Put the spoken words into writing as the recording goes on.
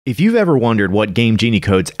If you've ever wondered what Game Genie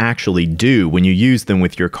codes actually do when you use them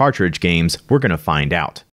with your cartridge games, we're going to find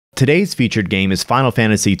out. Today's featured game is Final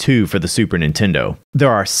Fantasy II for the Super Nintendo. There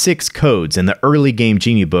are 6 codes in the early Game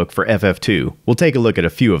Genie book for FF2. We'll take a look at a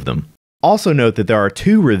few of them. Also note that there are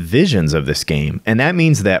 2 revisions of this game, and that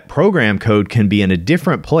means that program code can be in a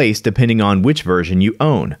different place depending on which version you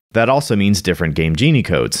own. That also means different Game Genie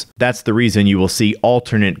codes. That's the reason you will see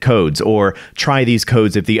alternate codes, or try these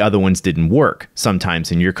codes if the other ones didn't work,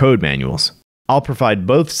 sometimes in your code manuals. I'll provide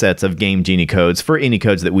both sets of Game Genie codes for any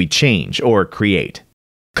codes that we change or create.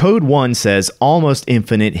 Code 1 says almost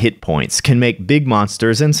infinite hit points can make big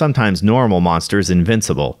monsters and sometimes normal monsters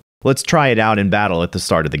invincible. Let's try it out in battle at the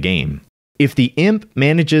start of the game. If the imp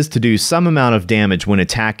manages to do some amount of damage when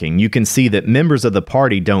attacking, you can see that members of the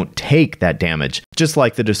party don't take that damage, just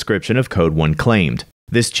like the description of Code 1 claimed.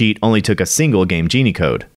 This cheat only took a single Game Genie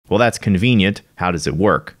code. Well, that's convenient. How does it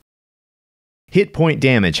work? Hit point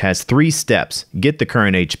damage has 3 steps: get the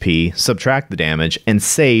current HP, subtract the damage, and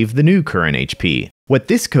save the new current HP. What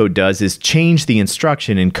this code does is change the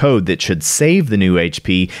instruction in code that should save the new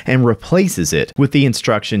HP and replaces it with the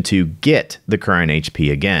instruction to get the current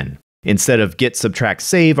HP again. Instead of get, subtract,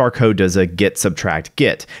 save, our code does a get, subtract,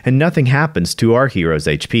 get, and nothing happens to our hero's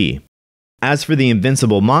HP. As for the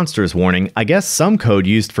invincible monsters warning, I guess some code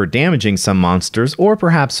used for damaging some monsters, or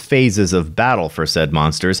perhaps phases of battle for said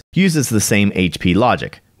monsters, uses the same HP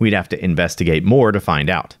logic. We'd have to investigate more to find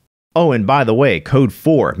out. Oh, and by the way, code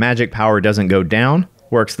 4, magic power doesn't go down,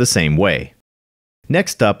 works the same way.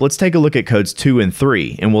 Next up, let's take a look at codes 2 and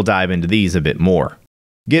 3, and we'll dive into these a bit more.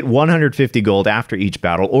 Get 150 gold after each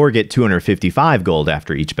battle, or get 255 gold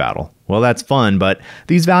after each battle. Well, that's fun, but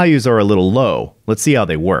these values are a little low. Let's see how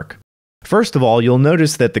they work. First of all, you'll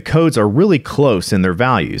notice that the codes are really close in their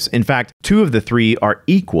values. In fact, 2 of the 3 are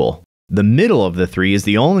equal. The middle of the 3 is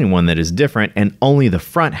the only one that is different, and only the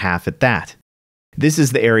front half at that. This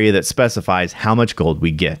is the area that specifies how much gold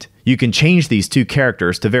we get. You can change these 2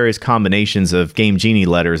 characters to various combinations of Game Genie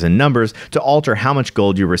letters and numbers to alter how much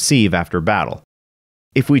gold you receive after battle.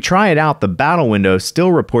 If we try it out, the battle window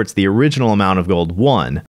still reports the original amount of gold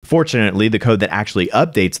won. Fortunately, the code that actually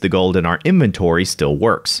updates the gold in our inventory still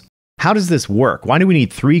works. How does this work? Why do we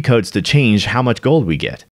need 3 codes to change how much gold we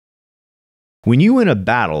get? When you win a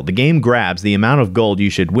battle, the game grabs the amount of gold you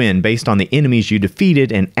should win based on the enemies you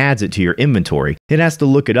defeated and adds it to your inventory. It has to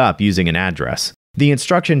look it up using an address. The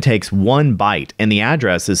instruction takes 1 byte, and the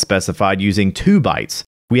address is specified using 2 bytes.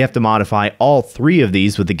 We have to modify all 3 of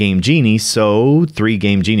these with the Game Genie, so 3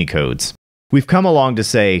 Game Genie codes. We've come along to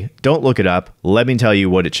say, don't look it up, let me tell you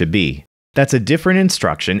what it should be. That's a different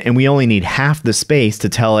instruction, and we only need half the space to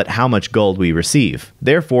tell it how much gold we receive.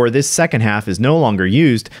 Therefore, this second half is no longer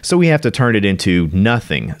used, so we have to turn it into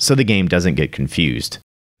nothing, so the game doesn't get confused.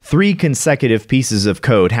 3 consecutive pieces of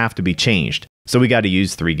code have to be changed, so we got to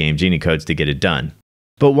use 3 Game Genie codes to get it done.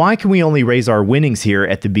 But why can we only raise our winnings here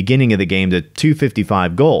at the beginning of the game to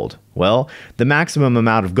 255 gold? Well, the maximum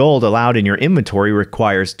amount of gold allowed in your inventory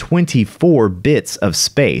requires 24 bits of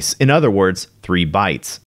space, in other words, 3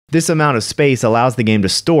 bytes. This amount of space allows the game to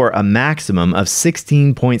store a maximum of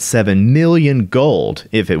 16.7 million gold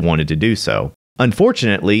if it wanted to do so.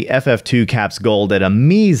 Unfortunately, FF2 caps gold at a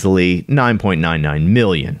measly 9.99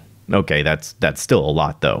 million. Okay, that's still a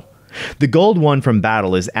lot though. The gold won from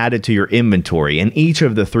battle is added to your inventory, and each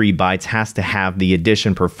of the 3 bytes has to have the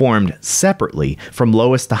addition performed separately from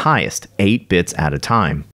lowest to highest, 8 bits at a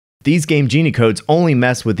time. These Game Genie codes only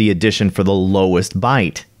mess with the addition for the lowest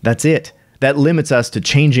byte. That's it. That limits us to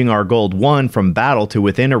changing our gold won from battle to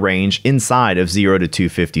within a range inside of 0 to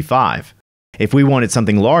 255. If we wanted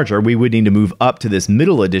something larger, we would need to move up to this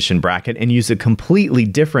middle addition bracket and use a completely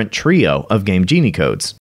different trio of Game Genie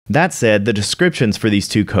codes. That said, the descriptions for these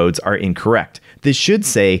 2 codes are incorrect. This should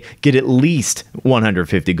say, get at least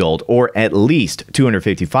 150 gold, or at least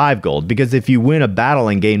 255 gold, because if you win a battle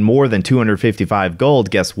and gain more than 255 gold,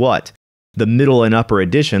 guess what? The middle and upper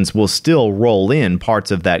additions will still roll in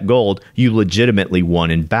parts of that gold you legitimately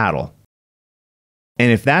won in battle.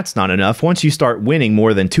 And if that's not enough, once you start winning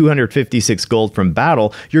more than 256 gold from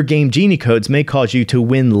battle, your Game Genie codes may cause you to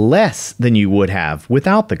win less than you would have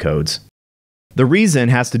without the codes. The reason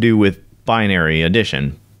has to do with binary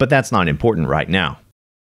addition, but that's not important right now.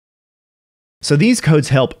 So these codes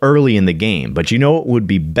help early in the game, but you know what would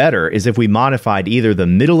be better is if we modified either the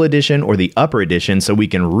middle edition or the upper edition so we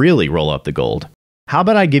can really roll up the gold. How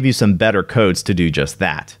about I give you some better codes to do just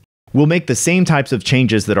that? We'll make the same types of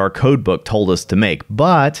changes that our codebook told us to make,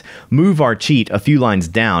 but move our cheat a few lines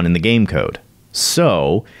down in the game code.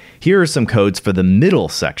 So here are some codes for the middle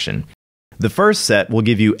section. The first set will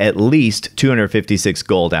give you at least 256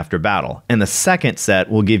 gold after battle, and the second set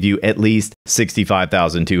will give you at least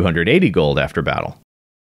 65,280 gold after battle.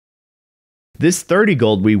 This 30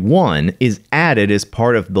 gold we won is added as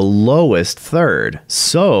part of the lowest third,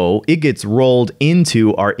 so it gets rolled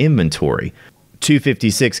into our inventory.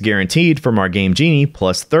 256 guaranteed from our Game Genie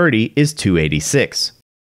plus 30 is 286.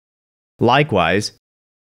 Likewise,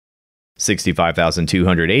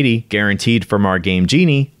 65,280 guaranteed from our Game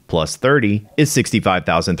Genie plus 30 is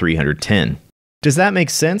 65,310. Does that make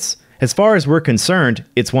sense? As far as we're concerned,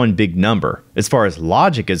 it's one big number. As far as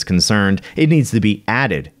logic is concerned, it needs to be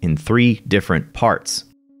added in 3 different parts.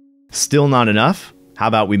 Still not enough? How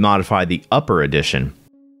about we modify the upper addition?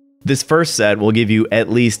 This first set will give you at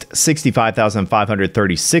least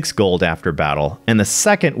 65,536 gold after battle, and the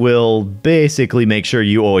second will basically make sure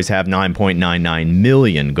you always have 9.99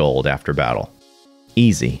 million gold after battle.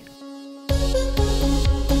 Easy.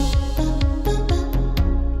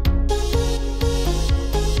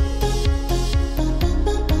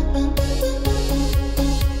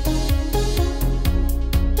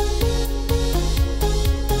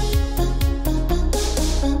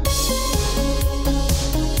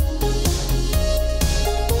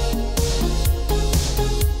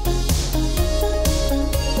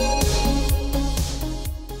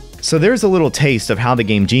 So there's a little taste of how the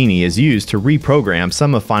Game Genie is used to reprogram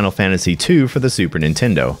some of Final Fantasy II for the Super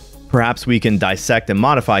Nintendo. Perhaps we can dissect and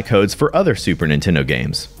modify codes for other Super Nintendo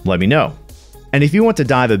games. Let me know. And if you want to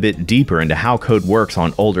dive a bit deeper into how code works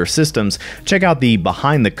on older systems, check out the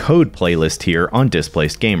Behind the Code playlist here on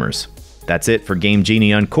Displaced Gamers. That's it for Game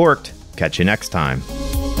Genie Uncorked. Catch you next time.